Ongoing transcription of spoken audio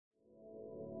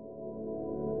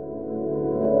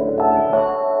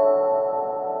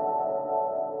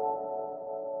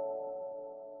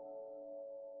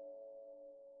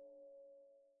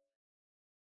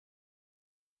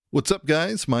What's up,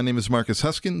 guys? My name is Marcus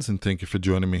Huskins, and thank you for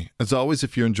joining me. As always,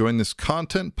 if you're enjoying this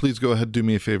content, please go ahead and do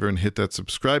me a favor and hit that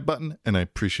subscribe button, and I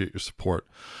appreciate your support.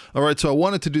 All right, so I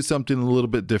wanted to do something a little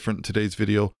bit different in today's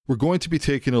video. We're going to be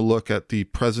taking a look at the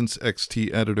Presence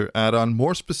XT Editor add-on,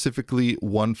 more specifically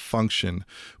one function,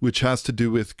 which has to do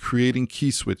with creating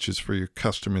key switches for your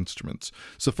custom instruments.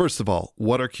 So first of all,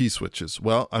 what are key switches?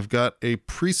 Well, I've got a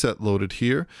preset loaded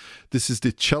here. This is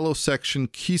the cello section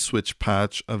key switch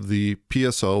patch of the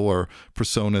PSO, or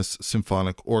PreSonus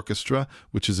Symphonic Orchestra,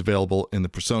 which is available in the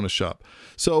PreSonus shop.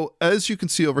 So as you can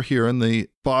see over here in the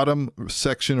bottom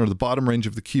section, or the bottom range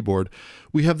of the keyboard,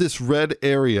 we have this red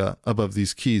area above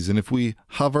these keys. And if we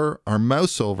hover our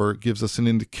mouse over, it gives us an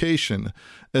indication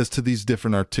as to these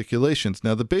different articulations.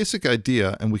 Now, the basic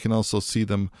idea, and we can also see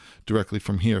them directly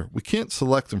from here. We can't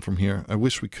select them from here. I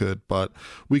wish we could, but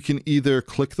we can either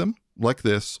click them like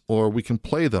this, or we can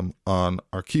play them on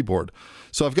our keyboard.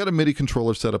 So I've got a MIDI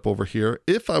controller set up over here.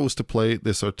 If I was to play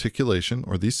this articulation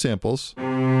or these samples,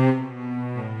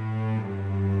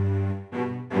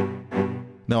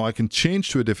 now I can change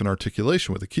to a different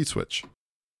articulation with a key switch.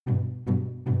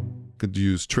 Could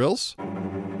use trills,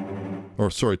 or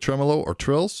sorry, tremolo or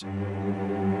trills.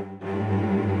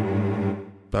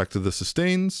 Back to the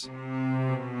sustains,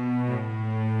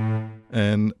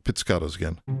 and pizzicatos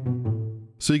again.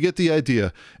 So you get the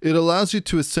idea. It allows you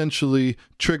to essentially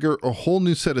trigger a whole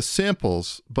new set of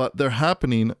samples, but they're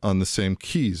happening on the same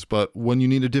keys. But when you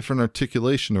need a different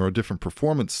articulation or a different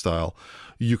performance style,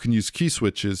 you can use key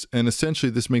switches. And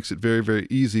essentially this makes it very, very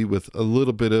easy. With a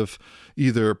little bit of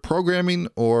either programming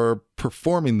or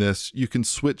performing this, you can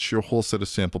switch your whole set of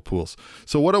sample pools.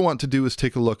 So what I want to do is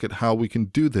take a look at how we can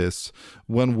do this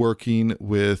when working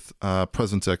with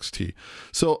Presence XT.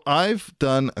 So I've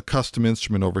done a custom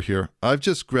instrument over here. I've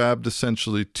just grabbed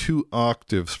essentially 2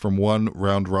 octaves from one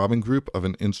round robin group of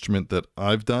an instrument that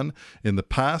I've done in the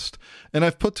past, and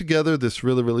I've put together this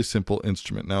really, really simple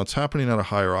instrument. Now it's happening at a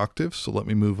higher octave, so let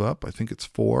me move up. I think it's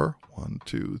 4. 1,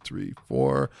 2, 3,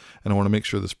 4, and I want to make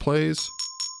sure this plays.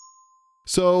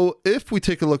 So if we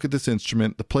take a look at this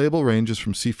instrument, the playable range is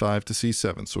from C5 to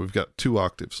C7. So we've got 2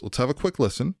 octaves. Let's have a quick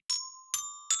listen.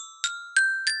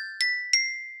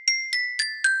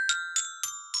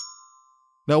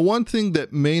 Now, one thing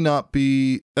that may not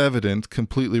be evident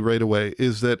completely right away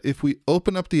is that if we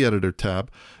open up the editor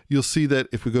tab, you'll see that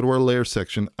if we go to our layer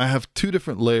section, I have 2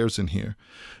 different layers in here.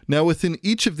 Now, within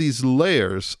each of these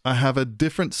layers, I have a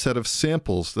different set of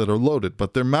samples that are loaded,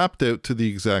 but they're mapped out to the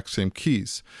exact same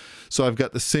keys. So I've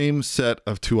got the same set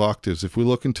of 2 octaves. If we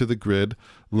look into the grid,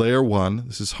 layer 1,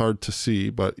 this is hard to see,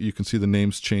 but you can see the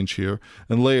names change here.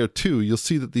 And layer 2, you'll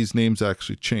see that these names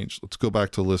actually change. Let's go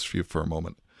back to list view for a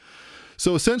moment.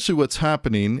 So essentially what's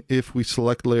happening, if we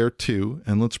select layer 2,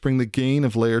 and let's bring the gain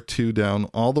of layer 2 down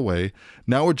all the way,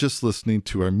 now we're just listening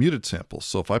to our muted samples.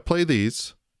 So if I play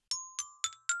these,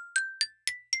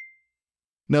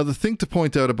 now the thing to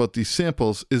point out about these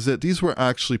samples is that these were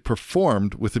actually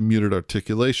performed with a muted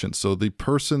articulation. So the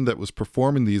person that was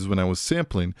performing these when I was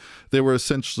sampling, they were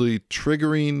essentially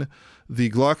triggering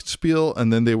the glockenspiel,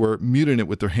 and then they were muting it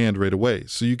with their hand right away.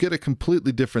 So you get a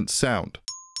completely different sound.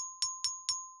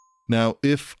 Now,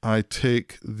 if I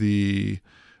take the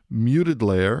muted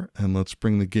layer and let's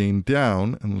bring the gain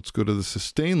down, and let's go to the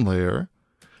sustain layer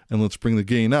and let's bring the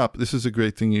gain up, this is a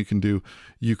great thing you can do.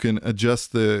 You can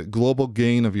adjust the global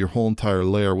gain of your whole entire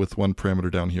layer with one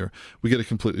parameter down here. We get a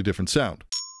completely different sound.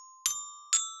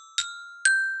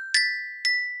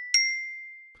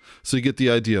 So you get the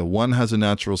idea. One has a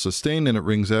natural sustain and it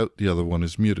rings out, the other one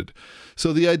is muted.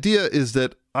 So the idea is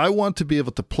that I want to be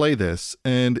able to play this,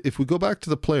 and if we go back to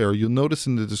the player, you'll notice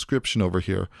in the description over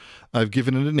here, I've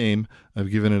given it a name, I've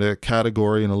given it a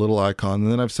category and a little icon,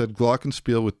 and then I've said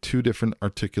glockenspiel with 2 different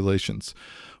articulations.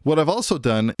 What I've also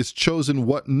done is chosen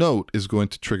what note is going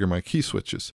to trigger my key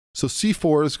switches. So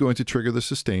C4 is going to trigger the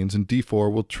sustains, and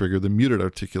D4 will trigger the muted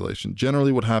articulation.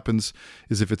 Generally what happens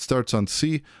is if it starts on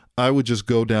C, I would just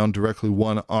go down directly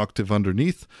 1 octave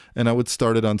underneath, and I would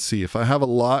start it on C. If I have a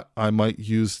lot, I might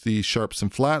use the sharps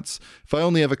and flats. If I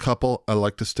only have a couple, I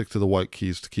like to stick to the white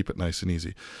keys to keep it nice and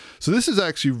easy. So this is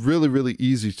actually really, really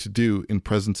easy to do in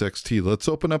Presence XT. Let's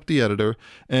open up the editor,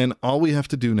 and all we have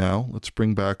to do now, let's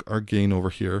bring back our gain over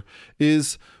here,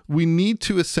 is we need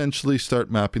to essentially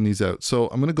start mapping these out. So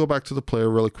I'm going to go back to the player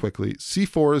really quickly.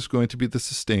 C4 is going to be the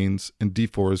sustains, and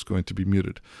D4 is going to be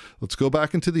muted. Let's go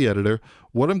back into the editor.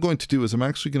 What I'm going to do is I'm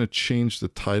actually going to change the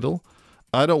title.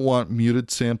 I don't want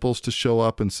muted samples to show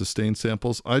up and sustained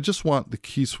samples. I just want the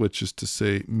key switches to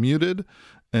say muted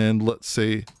and let's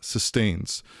say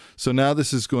sustains. So now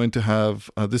this is going to have,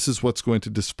 this is what's going to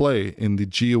display in the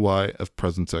GUI of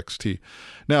Presence XT.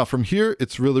 Now from here,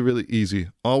 it's really, really easy.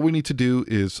 All we need to do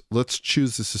is let's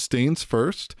choose the sustains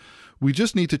first. We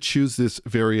just need to choose this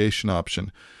variation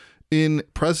option. In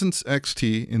Presence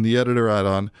XT, in the editor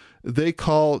add-on, they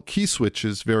call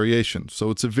Keyswitches variation.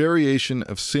 So it's a variation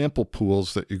of sample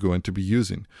pools that you're going to be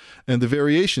using. And the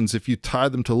variations, if you tie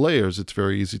them to layers, it's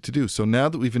very easy to do. So now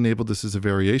that we've enabled this as a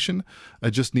variation, I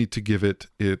just need to give it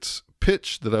its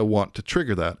pitch that I want to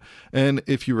trigger that. And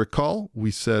if you recall, we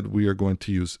said we are going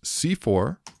to use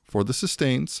C4 for the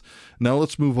sustains. Now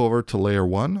let's move over to layer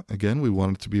 1. Again, we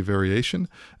want it to be a variation.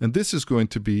 And this is going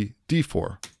to be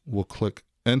D4. We'll click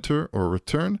enter or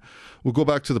return. We'll go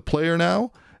back to the player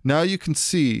now. Now you can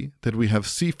see that we have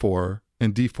C4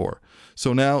 and D4.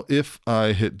 So now if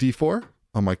I hit D4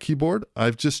 on my keyboard,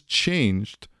 I've just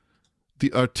changed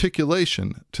the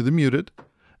articulation to the muted.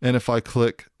 And if I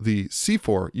click the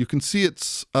C4, you can see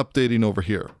it's updating over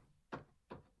here.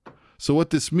 So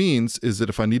what this means is that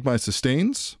if I need my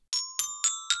sustains,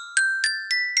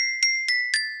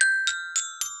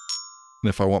 and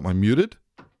if I want my muted,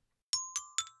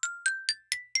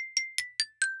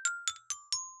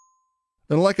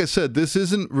 and like I said, this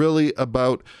isn't really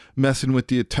about messing with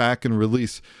the attack and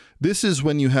release. This is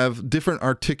when you have different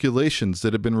articulations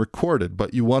that have been recorded,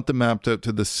 but you want them mapped out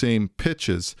to the same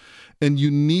pitches. And you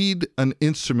need an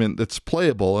instrument that's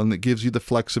playable and that gives you the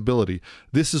flexibility.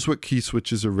 This is what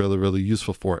Keyswitches are really, really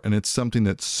useful for. And it's something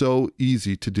that's so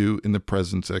easy to do in the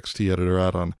Presence XT editor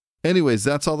add-on. Anyways,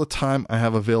 that's all the time I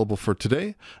have available for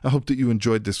today. I hope that you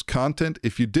enjoyed this content.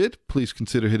 If you did, please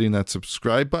consider hitting that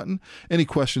subscribe button. Any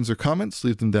questions or comments,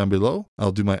 leave them down below.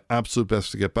 I'll do my absolute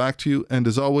best to get back to you. And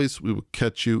as always, we will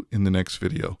catch you in the next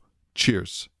video.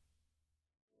 Cheers.